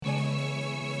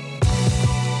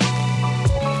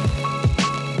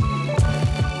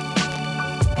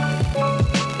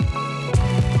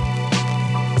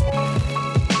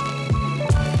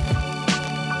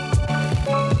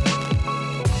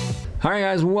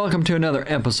guys, welcome to another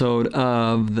episode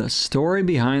of The Story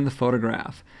Behind the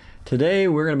Photograph. Today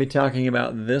we're going to be talking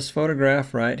about this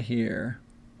photograph right here.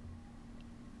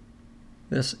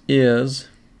 This is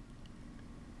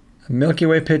a Milky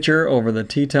Way picture over the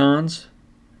Tetons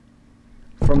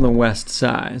from the west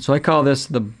side. So I call this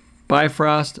the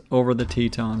Bifrost over the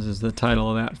Tetons is the title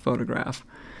of that photograph.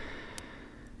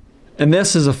 And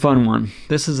this is a fun one.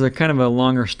 This is a kind of a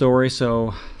longer story,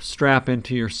 so strap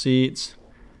into your seats.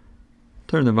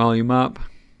 Turn the volume up,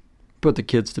 put the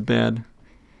kids to bed,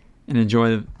 and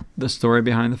enjoy the story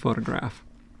behind the photograph.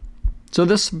 So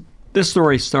this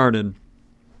story started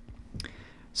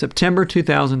September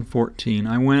 2014.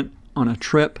 I went on a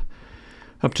trip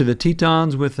up to the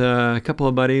Tetons with a couple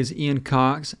of buddies, Ian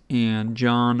Cox and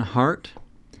John Hart.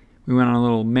 We went on a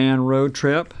little man road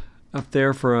trip up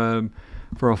there for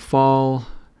a fall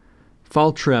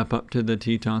trip up to the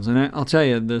Tetons. And I'll tell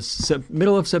you, this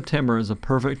middle of September is a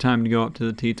perfect time to go up to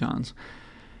the Tetons.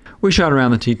 We shot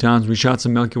around the Tetons. We shot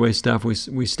some Milky Way stuff.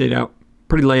 We stayed out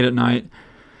pretty late at night.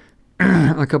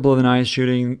 A couple of the nights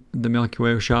shooting the Milky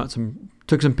Way. We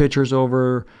took some pictures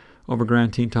over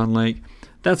Grand Teton Lake.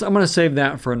 I'm going to save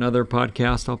that for another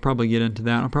podcast. I'll probably get into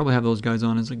that. I'll probably have those guys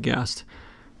on as a guest.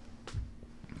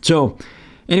 So,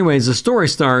 anyways, the story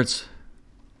starts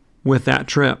with that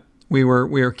trip. We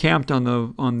were camped on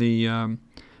the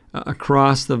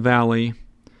across the valley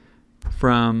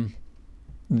from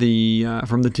the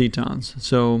Tetons.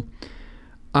 So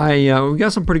we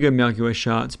got some pretty good Milky Way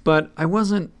shots, but I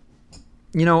wasn't,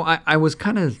 I was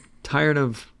kind of tired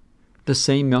of the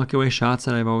same Milky Way shots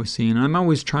that I've always seen. I'm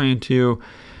always trying to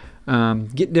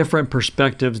get different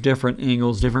perspectives, different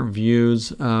angles, different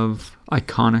views of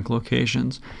iconic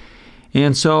locations.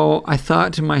 And so I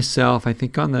thought to myself, I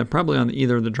think probably on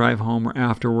either the drive home or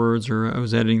afterwards, or I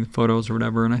was editing the photos or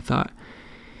whatever, and I thought,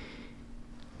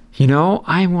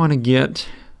 I want to get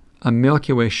a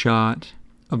Milky Way shot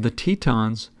of the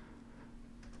Tetons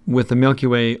with the Milky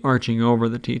Way arching over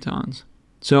the Tetons.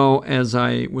 So as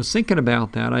I was thinking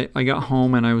about that, I got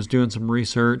home and I was doing some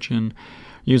research and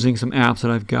using some apps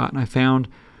that I've got, and I found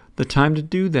the time to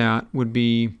do that would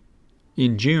be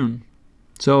in June.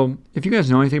 So if you guys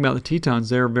know anything about the Tetons,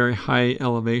 they're very high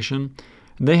elevation,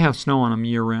 and they have snow on them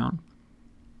year-round.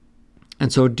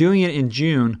 And so doing it in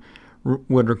June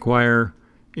would require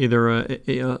either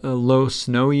a low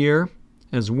snow year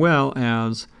as well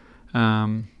as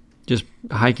just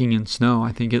hiking in snow.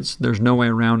 I think there's no way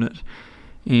around it.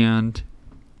 And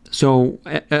so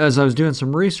as I was doing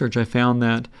some research, I found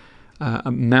that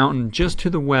a mountain just to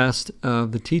the west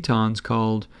of the Tetons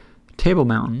called Table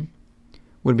Mountain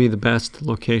would be the best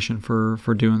location for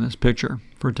doing this picture,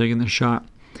 for taking this shot.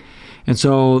 And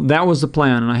so that was the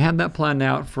plan, and I had that planned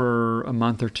out for a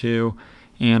month or two,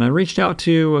 and I reached out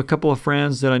to a couple of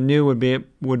friends that I knew would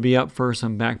be up for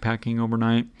some backpacking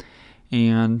overnight,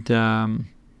 and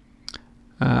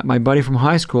my buddy from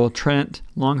high school, Trent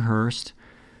Longhurst,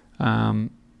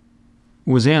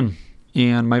 was in,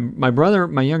 and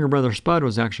my younger brother Spud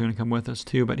was actually going to come with us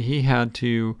too, but he had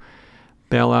to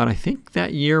bail out. I think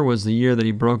that year was the year that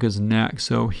he broke his neck,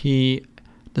 so he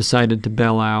decided to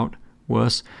bail out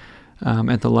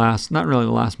at the last, not really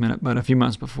the last minute, but a few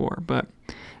months before. But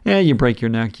you break your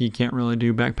neck, you can't really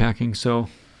do backpacking, so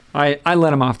I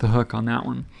let him off the hook on that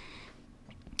one.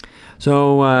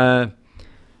 So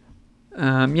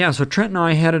so Trent and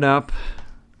I headed up,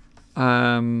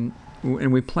 and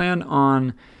we planned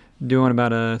on doing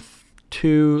about a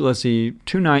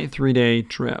 2-night, 3-day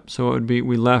trip. So it would be,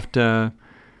 we left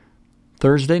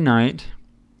Thursday night,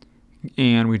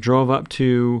 and we drove up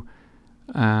to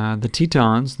the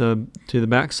Tetons, to the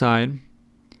backside,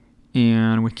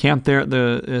 and we camped there at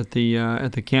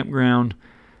the campground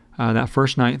that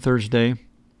first night, Thursday,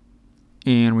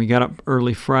 and we got up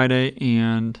early Friday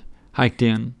and hiked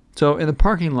in. So in the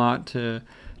parking lot to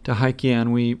hike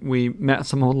in, we met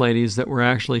some old ladies that were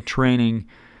actually training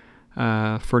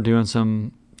for doing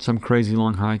some crazy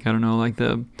long hike. I don't know, like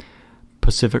the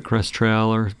Pacific Crest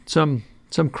Trail or some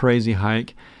crazy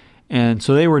hike. And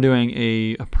so they were doing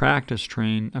a practice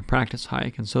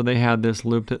hike. And so they had this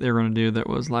loop that they were going to do that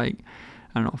was like,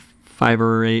 I don't know, 5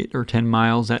 or 8 or 10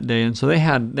 miles that day. And so they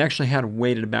actually had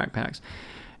weighted backpacks.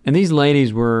 And these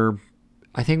ladies were,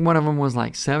 I think one of them was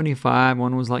like 75,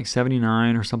 one was like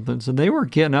 79 or something. So they were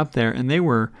getting up there, and they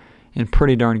were in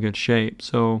pretty darn good shape.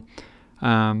 So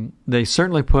they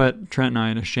certainly put Trent and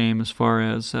I to shame as far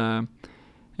as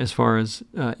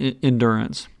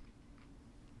endurance.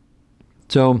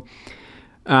 So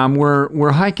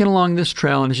we're hiking along this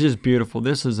trail, and it's just beautiful.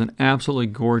 This is an absolutely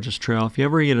gorgeous trail. If you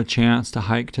ever get a chance to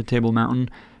hike to Table Mountain,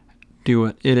 do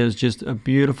it. It is just a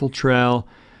beautiful trail.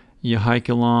 You hike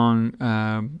along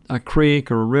a creek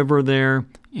or a river there,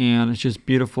 and it's just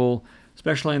beautiful,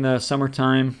 especially in the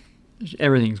summertime.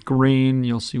 Everything's green.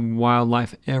 You'll see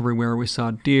wildlife everywhere. We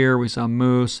saw deer, we saw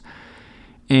moose,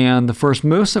 and the first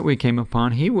moose that we came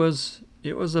upon, it was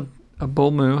a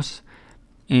bull moose,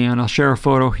 and I'll share a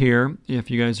photo here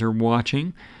if you guys are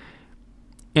watching.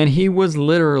 And he was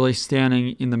literally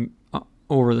standing in the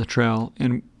over the trail,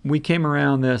 and we came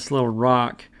around this little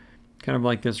rock, kind of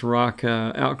like this rock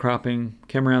outcropping,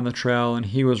 came around the trail, and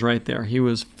he was right there. He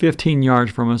was 15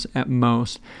 yards from us at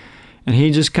most, and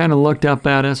he just kind of looked up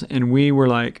at us, and we were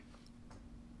like,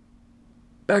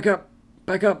 back up,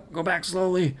 go back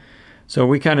slowly. So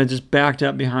we kind of just backed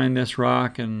up behind this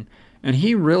rock, and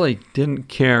he really didn't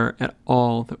care at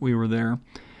all that we were there.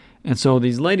 And so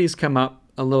these ladies come up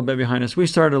a little bit behind us. We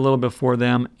started a little before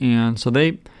them, and so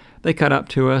they cut up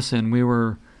to us, and they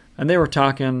were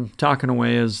talking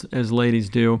away as ladies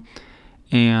do,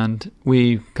 and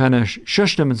we kind of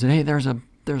shushed them and said, "Hey, there's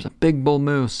a big bull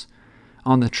moose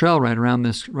on the trail right around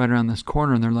this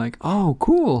corner." And they're like, "Oh,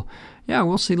 cool, yeah,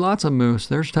 we'll see lots of moose.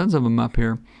 There's tons of them up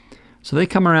here." So they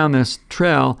come around this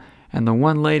trail, and the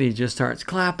one lady just starts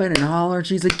clapping and hollering.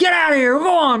 She's like, "Get out of here!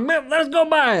 Go on, let's go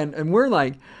by!" And we're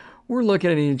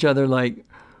looking at each other like,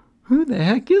 "Who the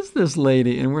heck is this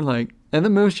lady?" And we're like, and the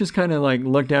moose just kind of like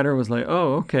looked at her and was like,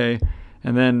 "Oh, okay,"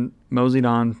 and then moseyed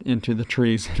on into the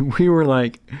trees. And we were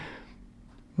like,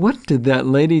 "What did that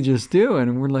lady just do?"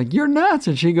 And we're like, "You're nuts!"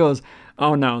 And she goes,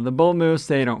 "Oh no, the bull moose,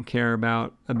 they don't care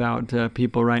about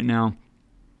people right now.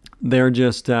 They're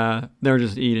just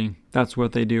eating. That's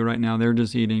what they do right now. They're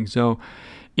just eating. So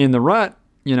in the rut,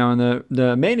 in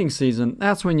the mating season,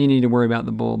 that's when you need to worry about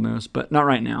the bull moose, but not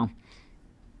right now."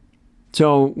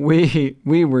 So we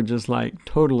were just like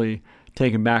totally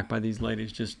taken back by these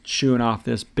ladies just shooing off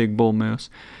this big bull moose.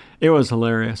 It was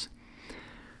hilarious.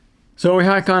 So we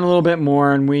hike on a little bit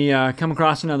more, and we come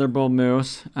across another bull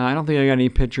moose. I don't think I got any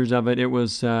pictures of it. It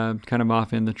was kind of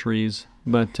off in the trees,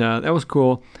 but that was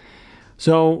cool.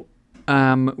 So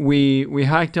we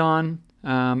hiked on.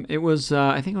 It was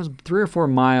I think it was 3 or 4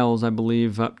 miles, I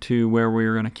believe, up to where we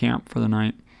were going to camp for the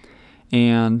night.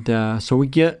 And so we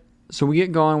get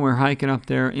going. We're hiking up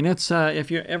there, and it's if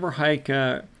you ever hike,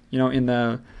 in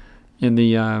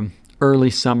the early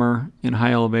summer in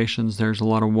high elevations, there's a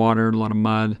lot of water, a lot of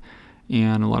mud,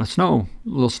 and a lot of snow,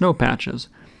 little snow patches.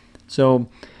 So,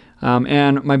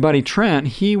 and my buddy Trent,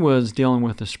 he was dealing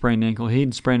with a sprained ankle.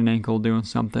 He'd sprained an ankle doing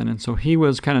something, and so he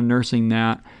was kind of nursing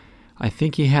that. I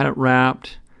think he had it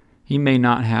wrapped. He may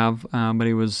not have, but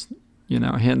he was,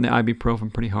 hitting the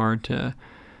ibuprofen pretty hard to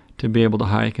be able to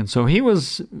hike. And so he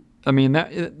was,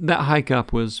 that hike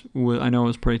up was I know it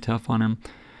was pretty tough on him.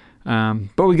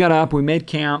 But we got up, we made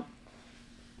camp,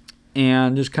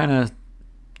 and just kind of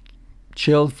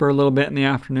chilled for a little bit in the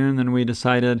afternoon. Then we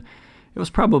decided, it was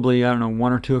probably, 1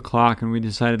 or 2 o'clock, and we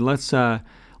decided let's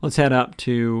head up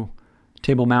to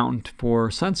Table Mountain for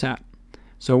sunset.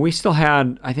 So we still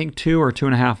had, I think, 2 or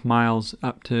 2.5 miles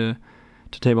up to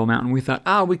Table Mountain. We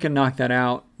thought, we can knock that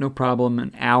out, no problem,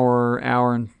 an hour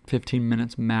and 15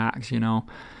 minutes max,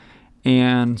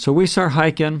 And so we start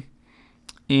hiking,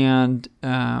 and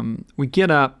we get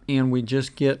up, and we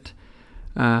just get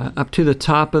up to the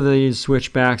top of these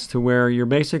switchbacks to where you're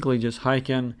basically just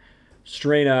hiking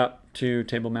straight up to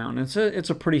Table Mountain. It's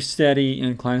a pretty steady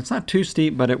incline. It's not too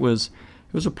steep, but it was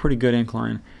a pretty good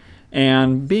incline.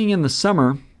 And being in the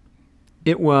summer,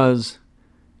 it was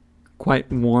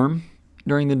quite warm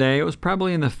during the day. It was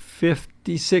probably in the 50s,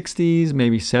 60s,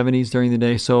 maybe 70s during the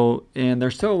day. So, and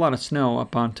there's still a lot of snow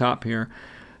up on top here.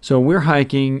 So we're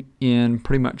hiking in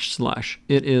pretty much slush.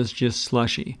 It is just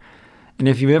slushy. And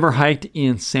if you've ever hiked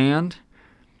in sand,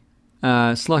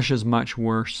 slush is much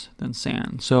worse than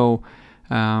sand. So,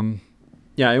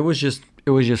 it was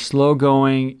just slow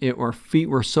going. Our feet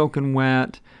were soaking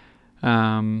wet,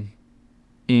 and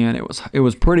it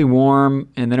was pretty warm.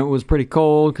 And then it was pretty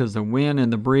cold because the wind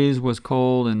and the breeze was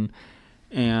cold,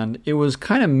 and it was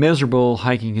kind of miserable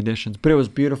hiking conditions. But it was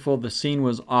beautiful. The scene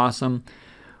was awesome.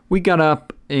 We got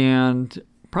up, and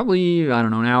probably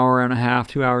an hour and a half,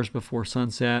 2 hours before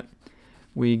sunset,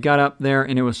 we got up there,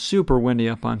 and it was super windy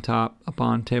up on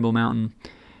Table Mountain.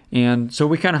 And so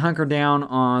we kind of hunkered down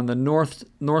on the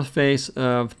north face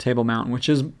of Table Mountain, which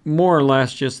is more or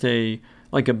less just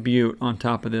like a butte on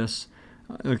top of this,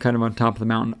 kind of on top of the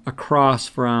mountain, across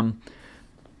from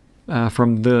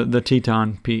the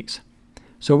Teton peaks.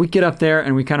 So we get up there,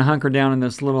 and we kind of hunker down in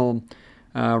this little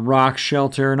rock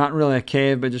shelter, not really a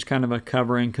cave, but just kind of a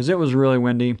covering, because it was really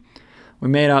windy. We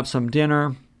made up some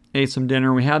dinner, ate some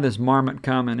dinner. We had this marmot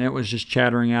come, and it was just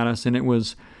chattering at us, and it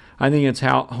was, I think its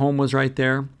home was right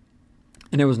there.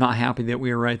 and it was not happy that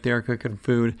we were right there cooking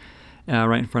food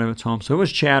right in front of its home. So it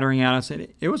was chattering at us.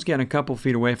 It was getting a couple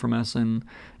feet away from us, and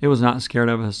it was not scared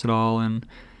of us at all. And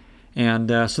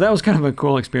so that was kind of a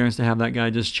cool experience to have that guy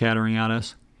just chattering at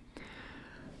us.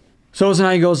 So as the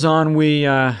night goes on, we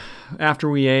after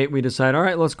we ate, we decided, all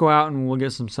right, let's go out and we'll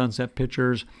get some sunset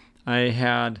pictures. We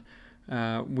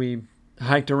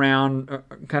hiked around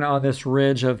kind of on this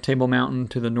ridge of Table Mountain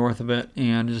to the north of it,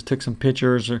 and just took some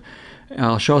pictures.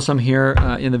 I'll show some here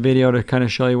in the video to kind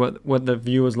of show you what the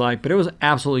view was like. But it was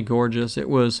absolutely gorgeous. It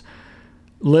was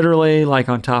literally like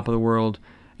on top of the world.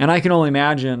 And I can only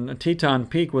imagine Teton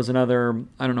Peak was another,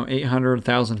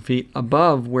 800,000 feet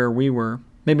above where we were.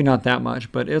 Maybe not that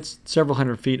much, but it's several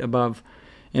hundred feet above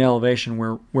in elevation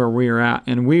where we were at.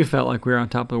 And we felt like we were on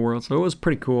top of the world. So it was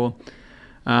pretty cool.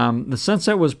 The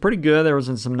sunset was pretty good. There was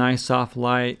some nice soft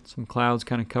light. Some clouds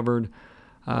kind of covered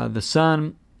the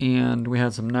sun. And we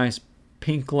had some nice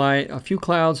pink light. A few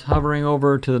clouds hovering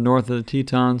over to the north of the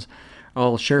Tetons.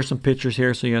 I'll share some pictures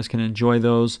here so you guys can enjoy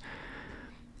those.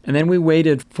 And then we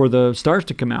waited for the stars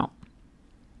to come out.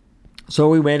 So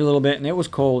we waited a little bit, and it was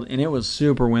cold, and it was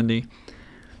super windy.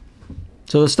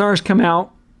 So the stars come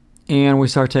out, and we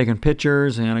start taking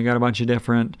pictures, and I got a bunch of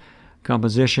different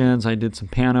compositions. I did some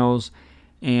panos,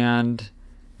 and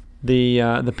the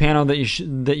pano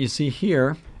that you see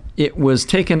here, it was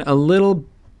taken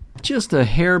just a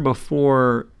hair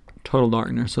before total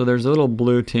darkness. So there's a little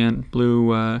blue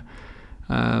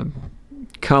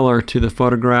color to the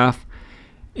photograph.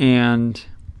 And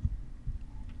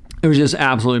it was just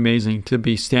absolutely amazing to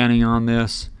be standing on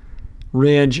this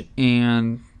ridge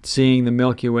and seeing the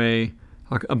Milky Way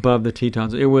above the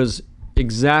Tetons. It was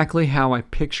exactly how I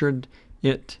pictured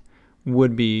it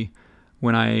would be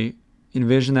when I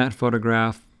envisioned that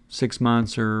photograph 6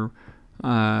 months or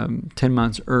 10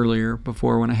 months earlier,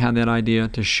 before, when I had that idea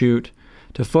to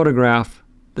photograph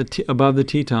above the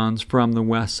Tetons from the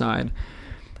west side.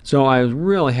 So I was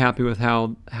really happy with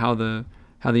how the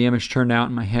image turned out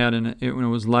in my head, and it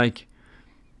was like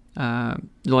I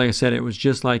said, it was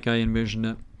just like I envisioned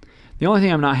it. The only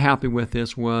thing I'm not happy with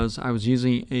this was I was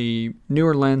using a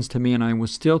newer lens to me, and I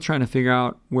was still trying to figure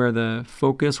out where the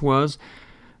focus was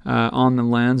on the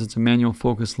lens. It's a manual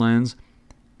focus lens,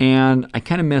 and I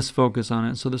kind of missed focus on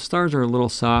it. So the stars are a little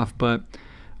soft, but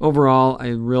overall, I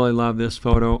really love this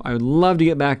photo. I would love to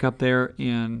get back up there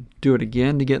and do it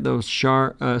again to get those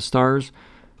stars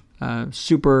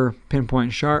super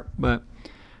pinpoint sharp, but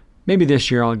maybe this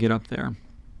year I'll get up there.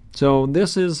 So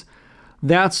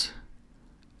that's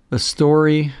the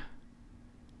story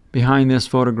behind this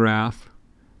photograph,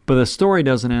 but the story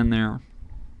doesn't end there,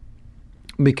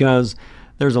 because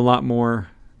there's a lot more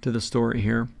to the story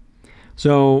here.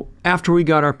 So after we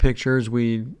got our pictures,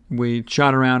 we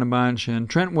shot around a bunch, and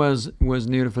Trent was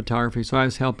new to photography, so I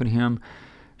was helping him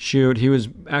shoot. He was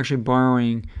actually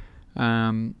borrowing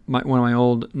one of my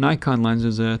old Nikon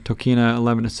lenses, a Tokina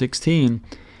 11-16.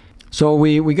 So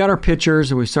we got our pictures,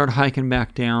 and we started hiking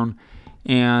back down.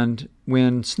 And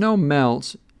when snow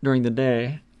melts during the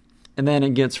day, and then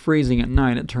it gets freezing at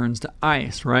night, it turns to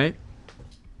ice, right?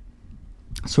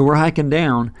 So we're hiking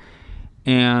down,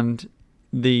 and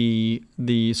the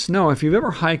snow, if you've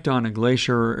ever hiked on a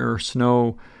glacier or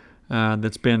snow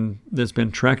that's been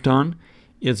trekked on,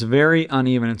 it's very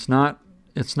uneven. It's not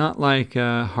like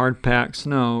hard packed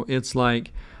snow. It's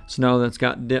like snow that's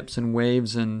got dips and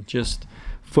waves and just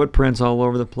footprints all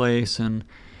over the place, and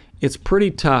it's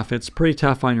pretty tough. It's pretty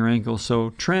tough on your ankles. So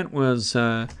Trent was,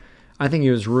 I think he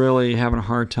was really having a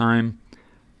hard time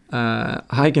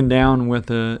hiking down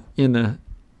in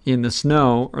the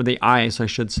snow, or the ice, I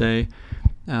should say,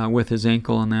 with his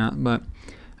ankle and that. But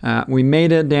we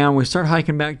made it down. We started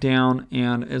hiking back down,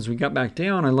 and as we got back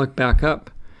down, I looked back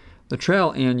up the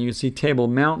trail, and you see Table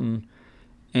Mountain.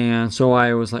 And so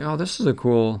I was like, oh, this is a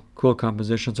cool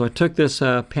composition. So I took this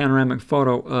panoramic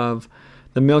photo of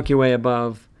the Milky Way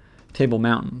above Table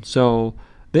Mountain. So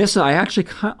this, I actually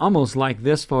almost like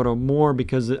this photo more,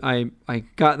 because I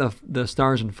got the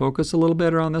stars in focus a little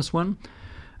better on this one.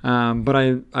 But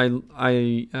I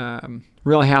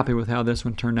really happy with how this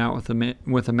one turned out with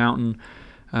the mountain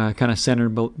kind of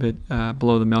centered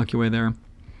below the Milky Way there.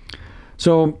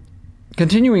 So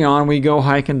continuing on, we go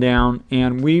hiking down,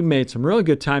 and we made some really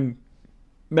good time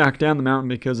back down the mountain,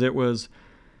 because it was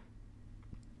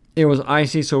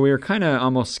icy, so we were kind of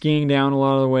almost skiing down a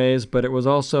lot of the ways, but it was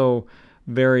also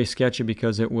very sketchy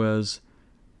because it was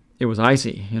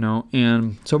icy,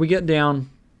 And so we get down,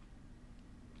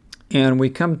 and we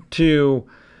come to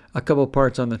a couple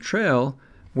parts on the trail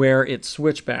where it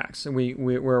switchbacks.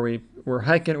 We're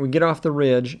hiking, we get off the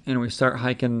ridge, and we start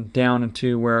hiking down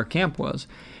into where our camp was.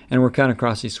 and we're kind of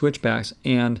across these switchbacks.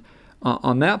 And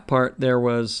on that part, there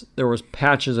was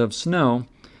patches of snow,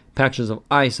 patches of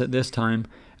ice at this time,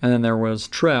 and then there was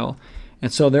trail.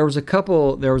 And so there was a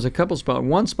couple spots.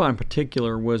 One spot in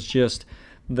particular was just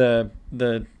the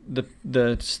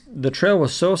trail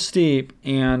was so steep,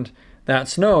 and that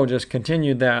snow just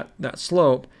continued that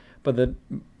slope, but the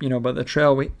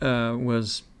trail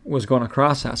was going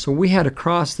across that. So we had to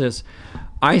cross this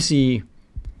icy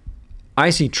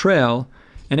trail,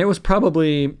 and it was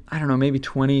probably, I don't know, maybe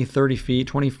 20, 30 feet,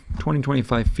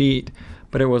 25 feet,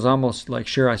 but it was almost like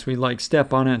sheer ice. We like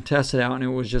step on it and test it out, and it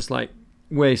was just like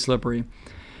way slippery.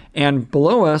 And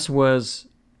below us was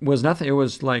nothing. It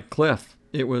was like cliff.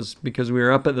 It was because we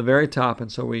were up at the very top,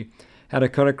 and so we had to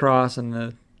cut across, and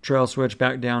the trail switched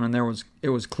back down, and it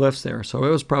was cliffs there. So it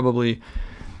was probably,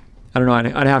 I don't know,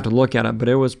 I'd have to look at it, but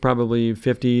it was probably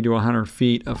 50 to 100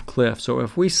 feet of cliff. So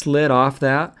if we slid off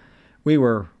that, we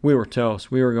were toast.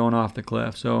 We were going off the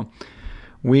cliff. So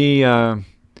we kind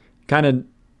of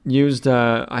used,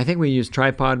 I think we used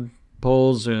tripod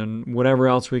poles and whatever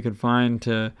else we could find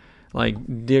to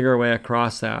like dig our way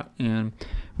across that. And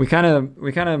we kind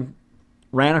of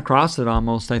ran across it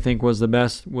almost, I think was the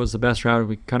best route.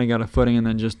 We kind of got a footing and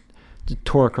then just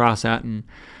tore across that, and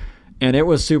it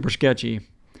was super sketchy.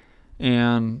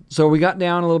 And so we got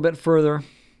down a little bit further,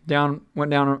 went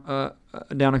down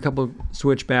a couple of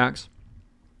switchbacks,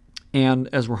 and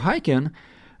as we're hiking,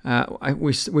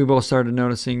 we both started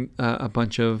noticing a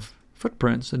bunch of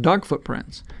footprints, dog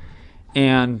footprints,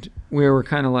 and we were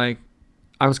kind of like,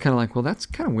 I was kind of like, well, that's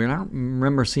kind of weird. I don't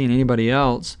remember seeing anybody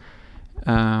else,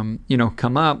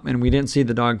 come up, and we didn't see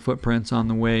the dog footprints on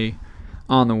the way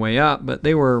up, but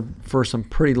they were for some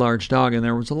pretty large dog, and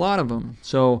there was a lot of them.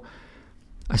 So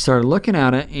I started looking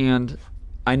at it, and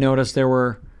I noticed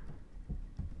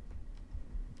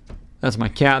that's my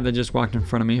cat that just walked in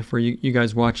front of me for you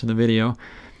guys watching the video.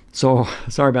 So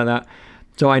sorry about that.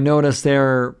 So I noticed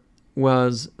there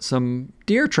was some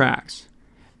deer tracks,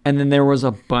 and then there was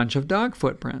a bunch of dog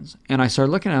footprints. And I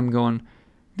started looking at them going,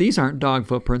 these aren't dog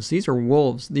footprints. These are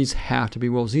wolves. These have to be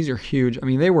wolves. These are huge. I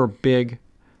mean, they were big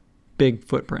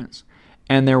footprints.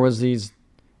 And there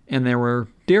were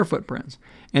deer footprints.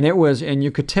 And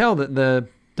you could tell that the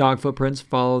dog footprints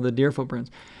follow the deer footprints.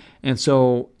 And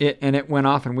so it went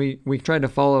off, and we tried to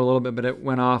follow it a little bit, but it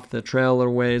went off the trail a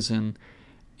little ways.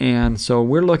 And so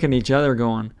we're looking at each other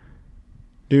going,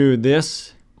 dude,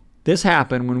 this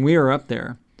happened when we were up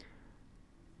there.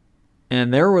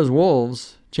 And there was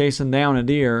wolves chasing down a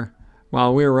deer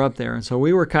while we were up there. And so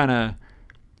we were kind of,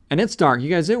 and it's dark. You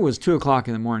guys, it was 2 o'clock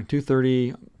in the morning,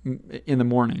 2:30 in the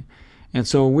morning. And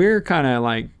so we're kind of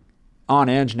like on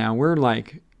edge now. We're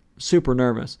like super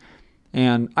nervous.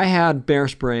 And I had bear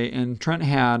spray, and Trent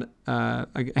had a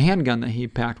handgun that he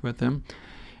packed with him.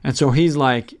 And so he's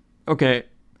like, okay,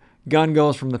 gun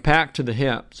goes from the pack to the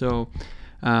hip. So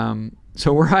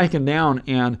we're hiking down,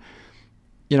 and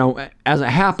as it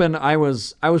happened, I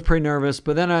was pretty nervous,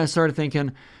 but then I started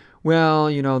thinking, well,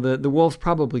 the wolves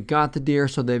probably got the deer,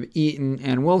 so they've eaten,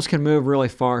 and wolves can move really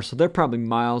far, so they're probably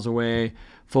miles away,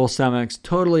 full stomachs,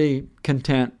 totally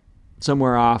content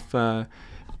somewhere off,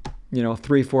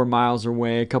 3-4 miles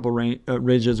away, a couple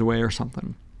ridges away or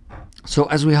something. So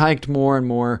as we hiked more and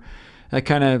more, I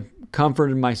kind of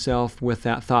comforted myself with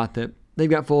that thought that they've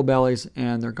got full bellies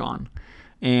and they're gone.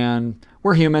 And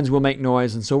we're humans, we'll make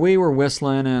noise. And so we were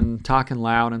whistling and talking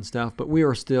loud and stuff, but we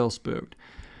were still spooked.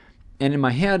 And in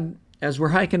my head, as we're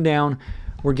hiking down,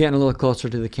 we're getting a little closer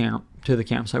to the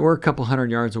campsite. We're a couple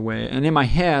hundred yards away. And in my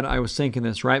head, I was thinking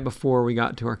this right before we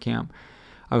got to our camp.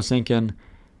 I was thinking,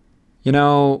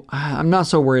 I'm not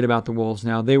so worried about the wolves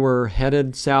now. They were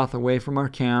headed south away from our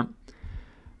camp.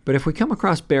 But if we come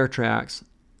across bear tracks,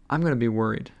 I'm going to be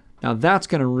worried. Now that's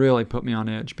going to really put me on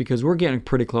edge because we're getting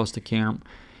pretty close to camp,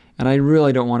 and I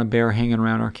really don't want a bear hanging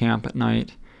around our camp at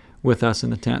night with us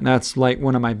in the tent. That's like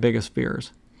one of my biggest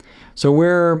fears. So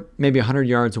we're maybe 100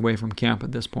 yards away from camp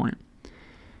at this point.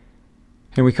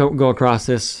 And we go across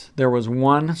this. There was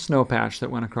one snow patch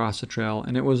that went across the trail,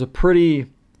 and it was a pretty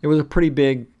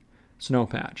big snow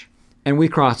patch. And we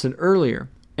crossed it earlier,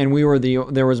 and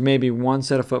there was maybe one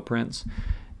set of footprints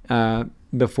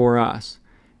before us.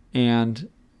 And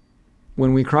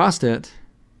when we crossed it,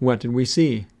 what did we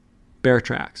see? Bear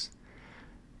tracks.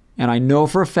 And I know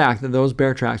for a fact that those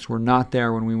bear tracks were not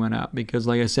there when we went up because,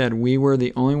 like I said, we were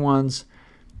the only ones,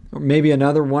 or maybe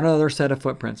one other set of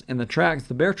footprints. And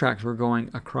the bear tracks were going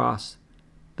across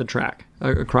the track,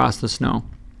 across the snow,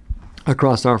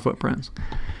 across our footprints.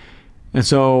 And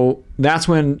so that's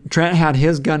when Trent had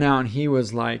his gun out, and he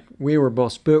was like, we were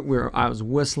both spooked. I was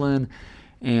whistling,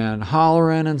 and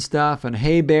hollering and stuff and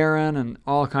hay bearing and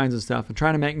all kinds of stuff and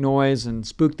trying to make noise and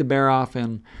spook the bear off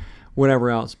and whatever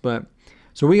else. But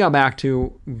so we got back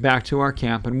to our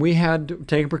camp, and we had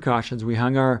taken precautions. We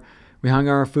hung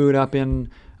our food up in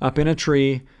a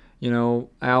tree,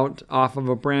 out off of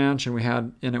a branch,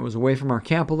 and it was away from our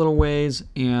camp a little ways.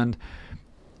 And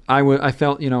I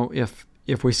felt,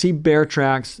 if we see bear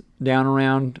tracks down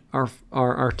around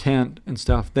our tent and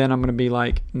stuff, then I'm going to be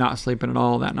like not sleeping at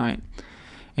all that night.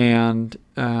 And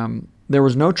there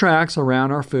was no tracks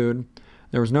around our food.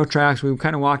 There was no tracks. We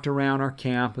kind of walked around our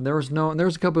camp, and there was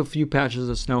a few patches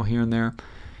of snow here and there,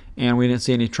 and we didn't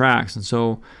see any tracks. And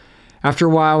so after a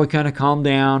while, we kind of calmed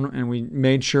down, and we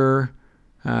made sure,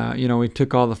 we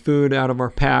took all the food out of our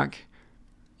pack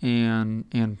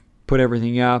and put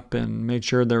everything up and made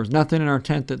sure there was nothing in our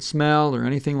tent that smelled or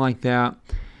anything like that.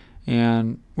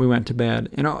 And we went to bed.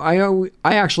 I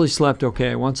actually slept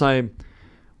okay. Once I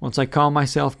calmed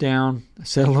myself down, I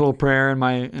said a little prayer in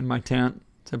my tent,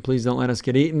 said, please don't let us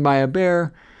get eaten by a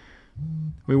bear.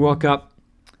 We woke up.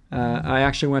 I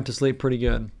actually went to sleep pretty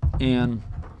good. And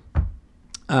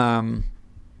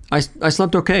I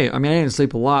slept okay. I mean, I didn't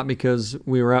sleep a lot because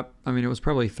we were up. I mean, it was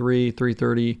probably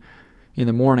 3:30 in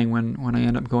the morning when I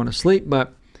ended up going to sleep.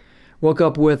 But woke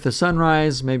up with the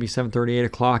sunrise, maybe 7:30, 8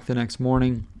 o'clock the next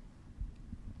morning.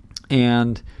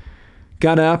 And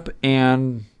got up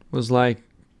and was like,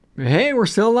 hey, we're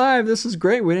still alive. This is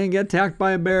great. We didn't get attacked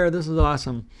by a bear. This is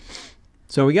awesome.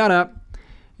 So we got up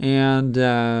and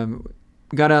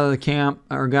got out of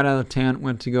the tent,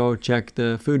 went to go check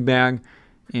the food bag,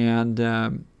 and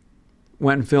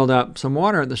went and filled up some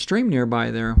water at the stream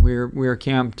nearby there. We were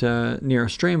camped near a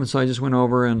stream, and so I just went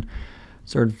over and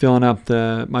started filling up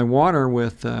my water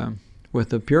with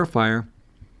the purifier.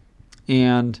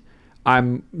 And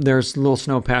there's little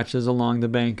snow patches along the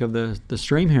bank of the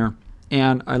stream here.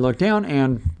 And I looked down,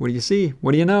 and what do you see?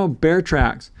 What do you know? Bear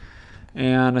tracks.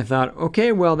 And I thought,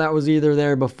 okay, well, that was either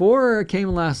there before or it came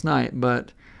last night.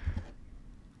 But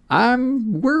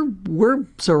we're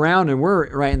surrounded. We're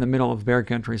right in the middle of bear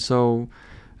country. So,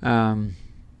 we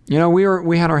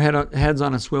had our heads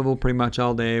on a swivel pretty much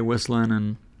all day,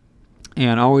 whistling,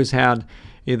 and always had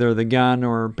either the gun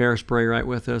or bear spray right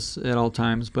with us at all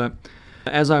times. But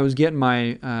as I was getting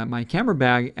my camera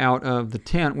bag out of the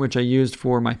tent, which I used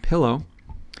for my pillow,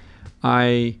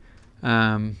 I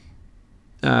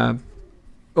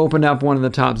opened up one of the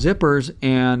top zippers,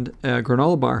 and a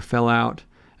granola bar fell out.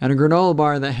 And a granola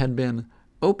bar that had been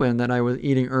open that I was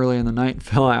eating early in the night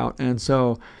fell out. And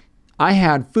so I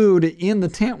had food in the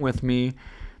tent with me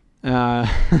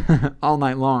all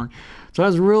night long. So I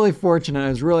was really fortunate. I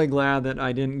was really glad that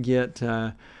I didn't get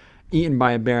eaten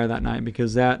by a bear that night,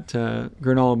 because that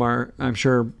granola bar, I'm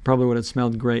sure, probably would have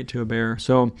smelled great to a bear.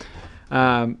 So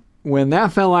when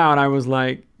that fell out, I was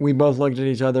like, we both looked at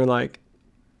each other like,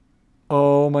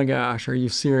 oh my gosh, are you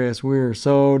serious? We were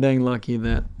so dang lucky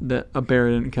that a bear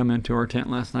didn't come into our tent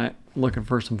last night looking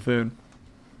for some food.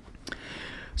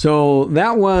 So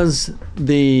that was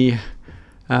the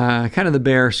kind of the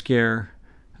bear scare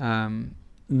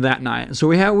that night. So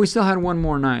we still had one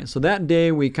more night. So that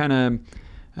day we kind of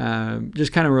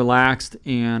just kind of relaxed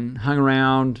and hung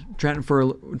around.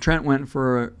 Trent went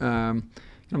for kind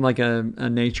of like a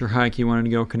nature hike. He wanted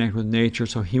to go connect with nature,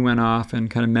 so he went off and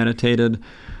kind of meditated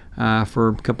for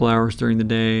a couple hours during the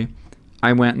day.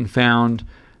 I went and found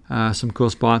some cool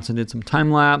spots and did some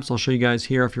time lapse. I'll show you guys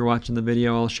here. If you're watching the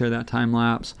video, I'll share that time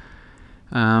lapse.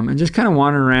 And just kind of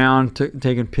wandering around,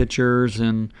 taking pictures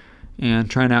and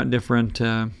trying out different,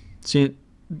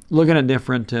 looking at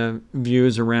different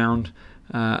views around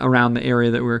the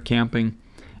area that we were camping,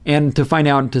 and to find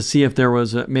out, to see if there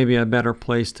was maybe a better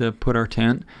place to put our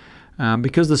tent,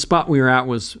 because the spot we were at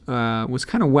was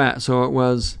kind of wet, so it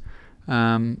was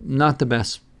not the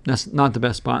best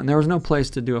spot, and there was no place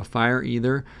to do a fire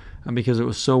either, because it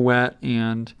was so wet,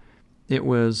 and it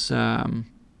was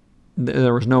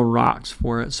there was no rocks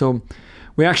for it. So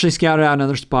we actually scouted out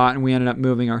another spot, and we ended up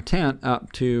moving our tent up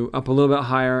a little bit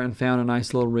higher, and found a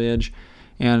nice little ridge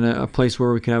and a place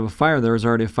where we could have a fire. There was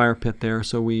already a fire pit there,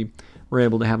 so we were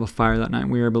able to have a fire that night.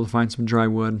 We were able to find some dry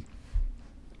wood.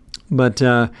 But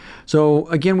so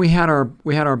again, we had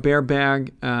our bear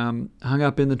bag hung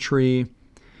up in the tree.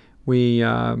 We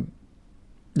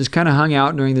just kind of hung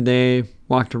out during the day,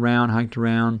 walked around, hiked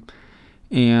around,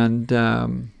 and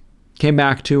came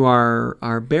back to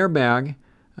our bear bag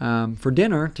for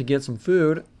dinner to get some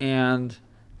food. And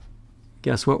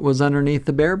guess what was underneath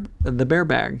the bear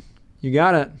bag? You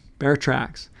got it, bear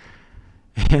tracks.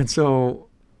 And so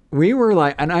we were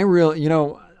like, and I was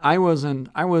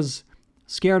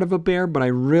scared of a bear, but I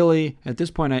really, at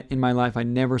this point in my life, I'd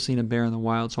never seen a bear in the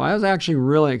wild. So I was actually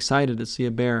really excited to see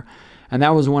a bear. And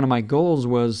that was one of my goals,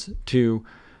 was to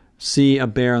see a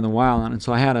bear in the wild. And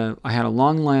so I had a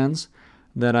long lens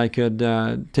that I could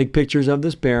take pictures of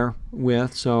this bear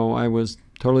with. So I was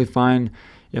totally fine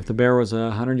if the bear was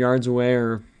 100 yards away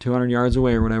or 200 yards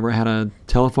away or whatever. I had a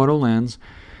telephoto lens.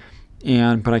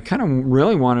 But I kind of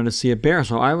really wanted to see a bear.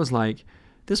 So I was like,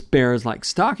 this bear is like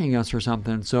stalking us or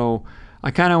something. So I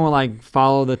kind of like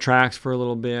follow the tracks for a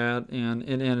little bit, and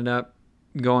it ended up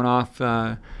going off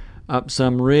up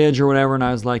some ridge or whatever. And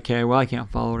I was like, okay, well, I can't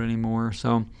follow it anymore.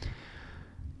 So,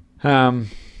 so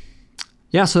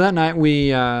that night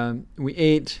we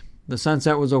ate. The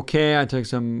sunset was okay. I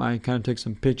kind of took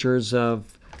some pictures of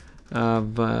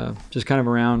just kind of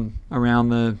around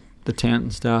the tent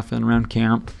and stuff and around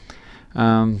camp.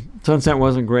 Sunset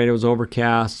wasn't great. It was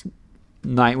overcast.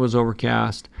 Night was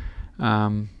overcast.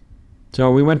 So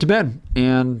we went to bed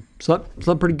and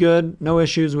slept pretty good. No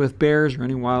issues with bears or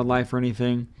any wildlife or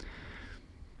anything.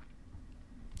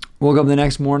 Woke up the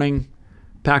next morning,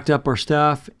 packed up our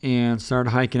stuff, and started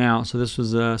hiking out. So this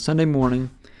was a Sunday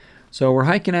morning. So we're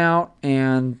hiking out,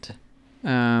 and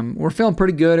we're feeling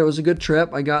pretty good. It was a good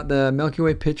trip. I got the Milky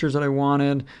Way pictures that I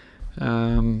wanted.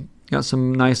 Got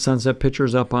some nice sunset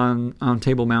pictures up on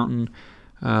Table Mountain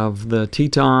of the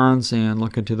Tetons, and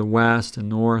looking to the west and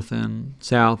north and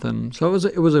south. And so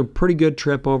it was a pretty good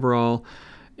trip overall,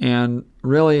 and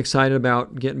really excited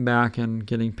about getting back and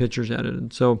getting pictures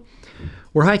edited. So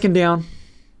we're hiking down,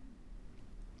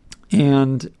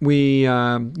 and we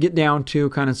get down to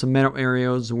kind of some meadow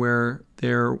areas where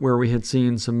we had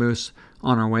seen some moose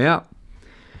on our way up.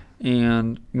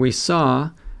 And we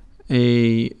saw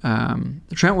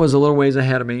Trent was a little ways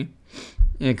ahead of me,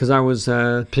 because I was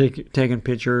taking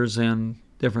pictures and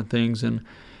different things,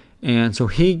 and so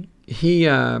he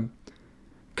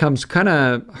comes kind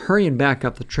of hurrying back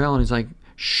up the trail, and he's like,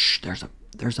 "Shh,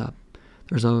 there's a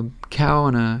cow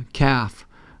and a calf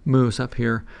moose up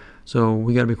here, so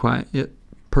we got to be quiet." It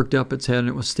perked up its head and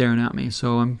it was staring at me,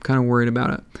 so I'm kind of worried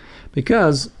about it,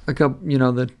 because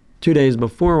the 2 days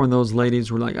before, when those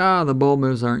ladies were like, the bull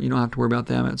moose you don't have to worry about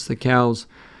them. It's the cows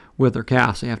with their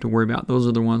calves you have to worry about. Those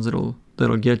are the ones that'll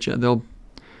get you. They'll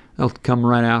come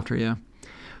right after you.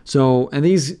 So, and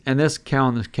this cow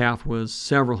and this calf was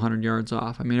several hundred yards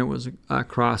off. I mean, it was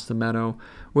across the meadow.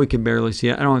 We could barely see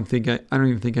it. I don't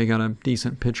even think I got a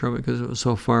decent picture of it because it was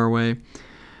so far away.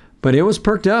 But it was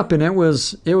perked up, and it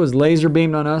was laser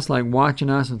beamed on us, like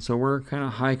watching us. And so we're kind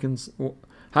of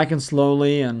hiking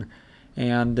slowly and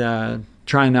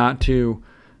trying not to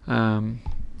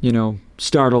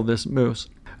startle this moose.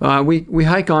 We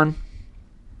hike on.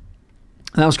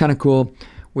 That was kind of cool.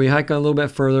 We hike a little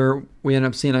bit further. We ended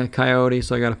up seeing a coyote,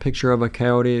 so I got a picture of a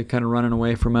coyote kind of running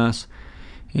away from us.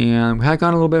 And we hike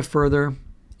on a little bit further,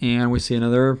 and we see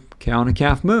another cow and a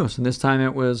calf moose. And this time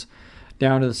it was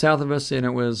down to the south of us, and it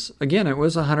was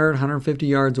 150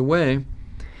 yards away.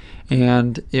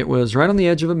 And it was right on the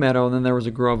edge of a meadow, and then there was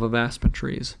a grove of aspen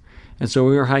trees. And so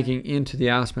we were hiking into the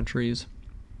aspen trees.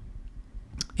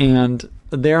 And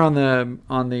there on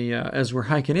the as we're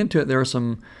hiking into it, there were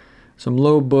some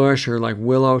low bush or like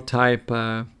willow type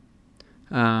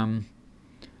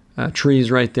trees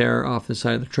right there off the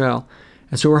side of the trail.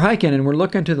 And so we're hiking, and we're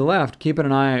looking to the left, keeping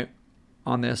an eye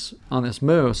on this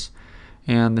moose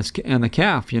and the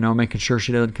calf, making sure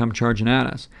she doesn't come charging at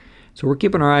us. So we're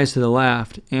keeping our eyes to the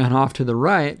left, and off to the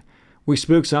right, we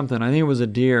spooked something. I think it was a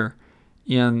deer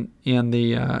in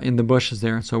the bushes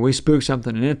there. So we spooked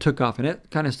something, and it took off, and it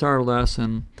kind of startled us,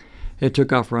 and it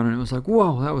took off running. It was like,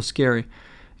 whoa, that was scary.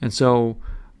 And so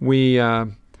we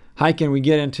hike, and we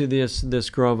get into this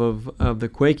grove of the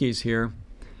Quakies here,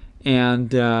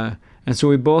 and so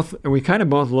we kind of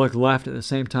both looked left at the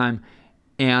same time,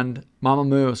 and Mama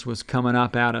Moose was coming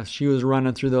up at us. She was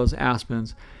running through those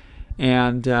aspens,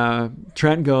 and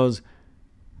Trent goes,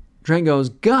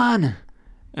 "Gun!"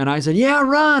 And I said, "Yeah,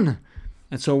 run!"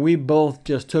 And so we both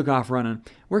just took off running.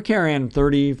 We're carrying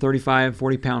 30, 35,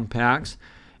 40-pound packs,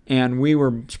 and we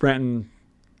were sprinting.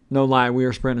 No lie, we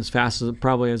were sprinting as fast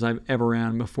as I've ever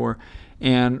ran before.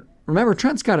 And remember,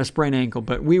 Trent's got a sprained ankle,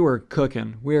 but we were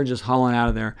cooking. We were just hauling out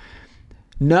of there.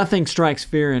 Nothing strikes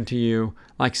fear into you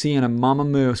like seeing a mama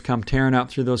moose come tearing up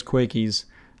through those Quakies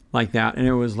like that. And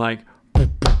it was like,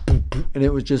 and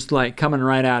it was just like coming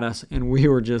right at us. And we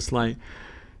were just like,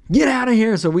 get out of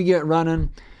here. So we get running,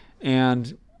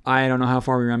 and I don't know how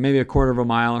far we ran, maybe a quarter of a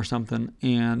mile or something.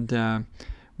 And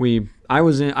I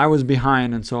was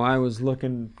behind, and so I was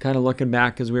looking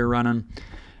back as we were running,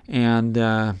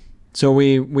 and so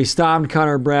we stopped, caught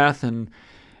our breath, and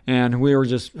And we were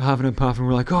just huffing and puffing.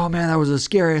 We're like, oh man, that was the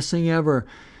scariest thing ever.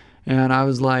 And I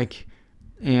was like,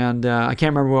 I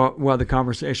can't remember what the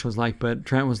conversation was like, but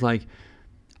Trent was like,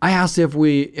 I asked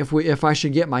if I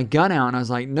should get my gun out, and I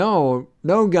was like, no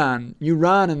gun, you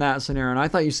run in that scenario. And I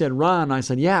thought you said run. I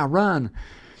said, yeah, run. And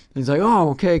he's like,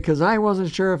 oh, okay, because I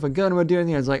wasn't sure if a gun would do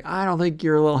anything. I was like, I don't think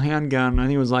your little handgun, I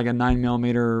think it was like a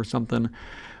 9mm or something,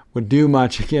 would do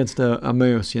much against a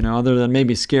moose, other than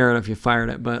maybe scare it if you fired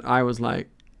it. But I was like,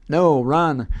 no,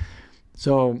 run.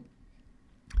 So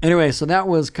anyway, so that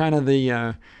was kind of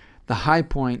the high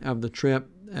point of the trip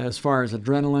as far as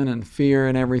adrenaline and fear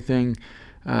and everything,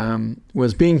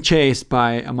 was being chased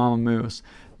by a mama moose.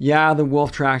 Yeah, the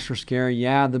wolf tracks were scary.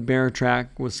 Yeah, the bear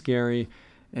track was scary,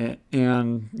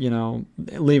 and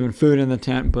leaving food in the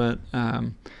tent. But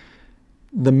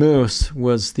the moose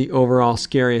was the overall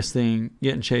scariest thing,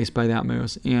 getting chased by that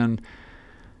moose. And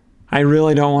I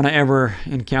really don't want to ever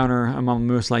encounter a mama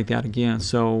moose like that again.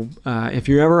 So if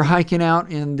you're ever hiking out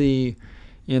in the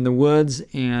woods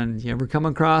and you ever come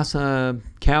across a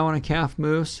cow and a calf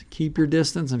moose, keep your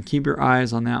distance and keep your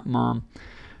eyes on that mom.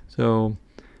 So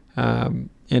and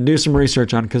do some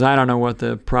research on it, because I don't know what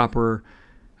the proper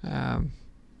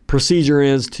procedure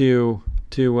is to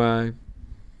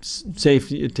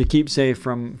keep safe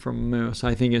from moose.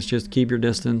 I think it's just keep your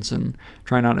distance and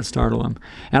try not to startle them.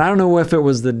 And I don't know if it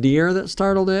was the deer that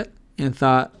startled it and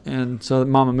so the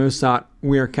mama moose thought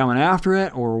we were coming after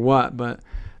it or what, but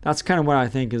that's kind of what I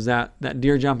think, is that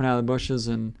deer jumping out of the bushes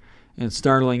and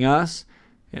startling us.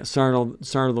 It startled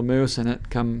the moose, and it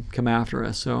come after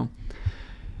us. So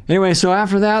anyway, so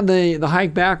after that, the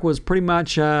hike back was pretty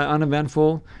much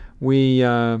uneventful. We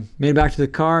made it back to the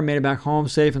car, made it back home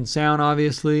safe and sound,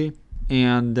 obviously.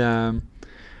 And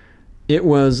it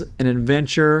was an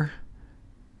adventure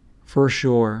for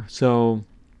sure. So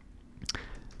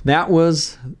that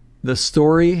was the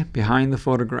story behind the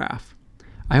photograph.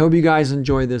 I hope you guys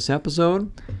enjoyed this episode.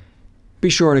 Be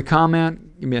sure to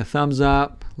comment, give me a thumbs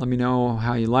up, let me know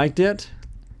how you liked it.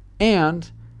 And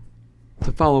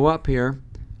to follow up here,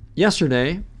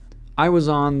 yesterday I was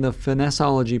on the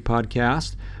Finesseology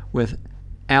podcast with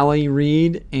Allie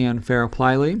Reed and Farrah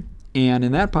Pliley. And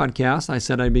in that podcast, I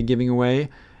said I'd be giving away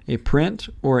a print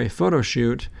or a photo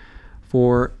shoot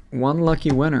for one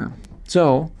lucky winner.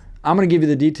 So I'm going to give you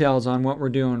the details on what we're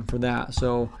doing for that.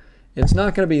 So it's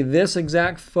not going to be this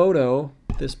exact photo,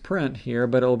 this print here,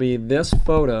 but it'll be this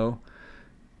photo.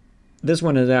 This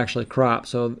one is actually cropped,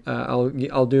 so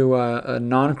I'll do a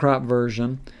non-crop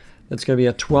version. It's going to be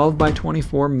a 12 by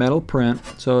 24 metal print,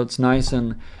 so it's nice,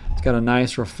 and it's got a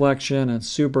nice reflection and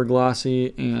super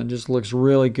glossy and just looks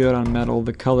really good on metal.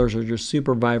 The colors are just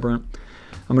super vibrant.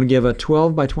 I'm going to give a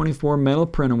 12 by 24 metal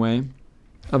print away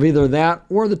of either that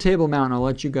or the table mount. I'll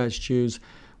let you guys choose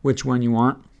which one you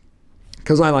want,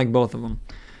 because I like both of them.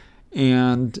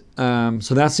 And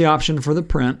so that's the option for the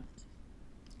print.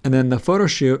 And then the photo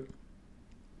shoot,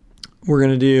 we're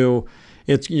going to do,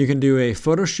 you can do a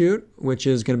photo shoot, which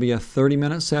is going to be a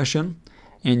 30-minute session,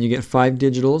 and you get 5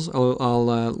 digitals.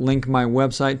 I'll link my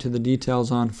website to the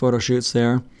details on photo shoots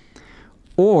there.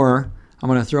 Or I'm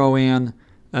going to throw in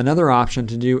another option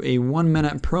to do a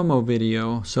 1-minute promo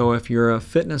video. So if you're a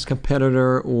fitness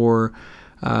competitor or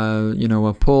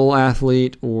a pole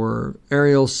athlete or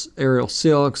aerial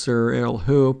silks or aerial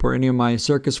hoop or any of my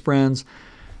circus friends,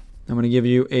 I'm going to give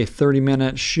you a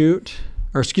 30-minute shoot,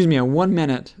 or excuse me, a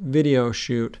 1-minute video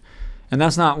shoot. And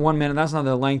that's not 1 minute, that's not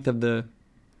the length of the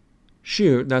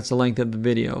shoot, that's the length of the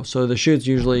video. So the shoot's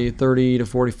usually 30 to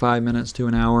 45 minutes to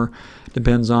an hour,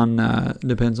 depends on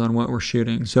what we're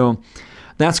shooting. So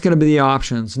that's going to be the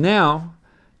options. Now,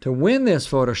 to win this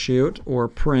photo shoot or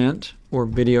print or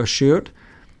video shoot,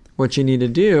 what you need to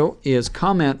do is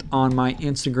comment on my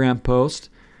Instagram post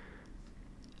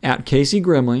at Casey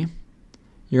Grimley.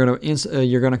 You're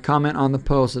gonna comment on the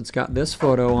post. It's got this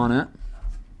photo on it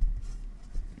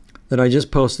that I just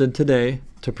posted today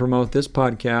to promote this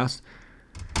podcast.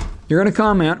 You're gonna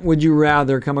comment, would you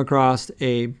rather come across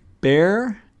a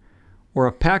bear or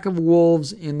a pack of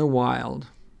wolves in the wild?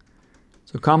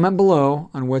 So comment below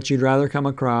on what you'd rather come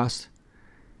across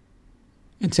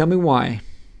and tell me why.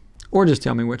 Or just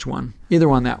tell me which one. Either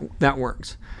one, that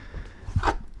works.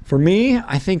 For me,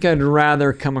 I think I'd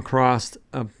rather come across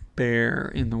a bear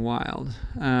in the wild.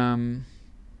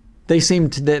 They seem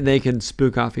that they can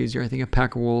spook off easier. I think a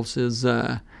pack of wolves is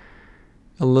a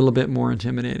little bit more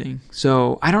intimidating.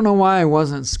 So I don't know why I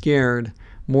wasn't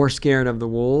more scared of the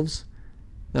wolves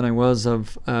than I was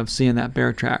of seeing that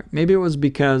bear track. Maybe it was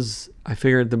because I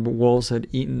figured the wolves had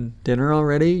eaten dinner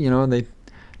already. They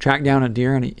tracked down a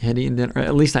deer and had eaten dinner.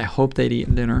 At least I hope they'd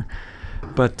eaten dinner.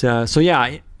 But so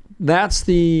yeah, that's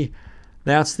the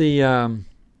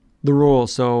rule.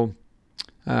 So,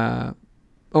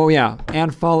 oh yeah,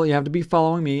 and follow. You have to be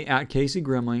following me at Casey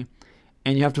Grimley,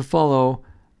 and you have to follow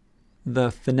the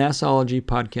Finesseology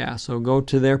podcast. So go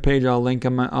to their page. I'll link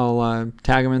them. I'll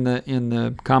tag them in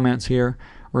the comments here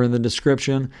or in the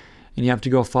description, and you have to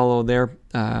go follow their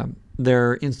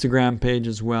Instagram page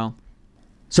as well.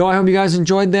 So I hope you guys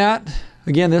enjoyed that.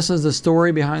 Again, this is the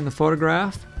story behind the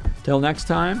photograph. Till next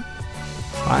time,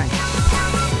 bye.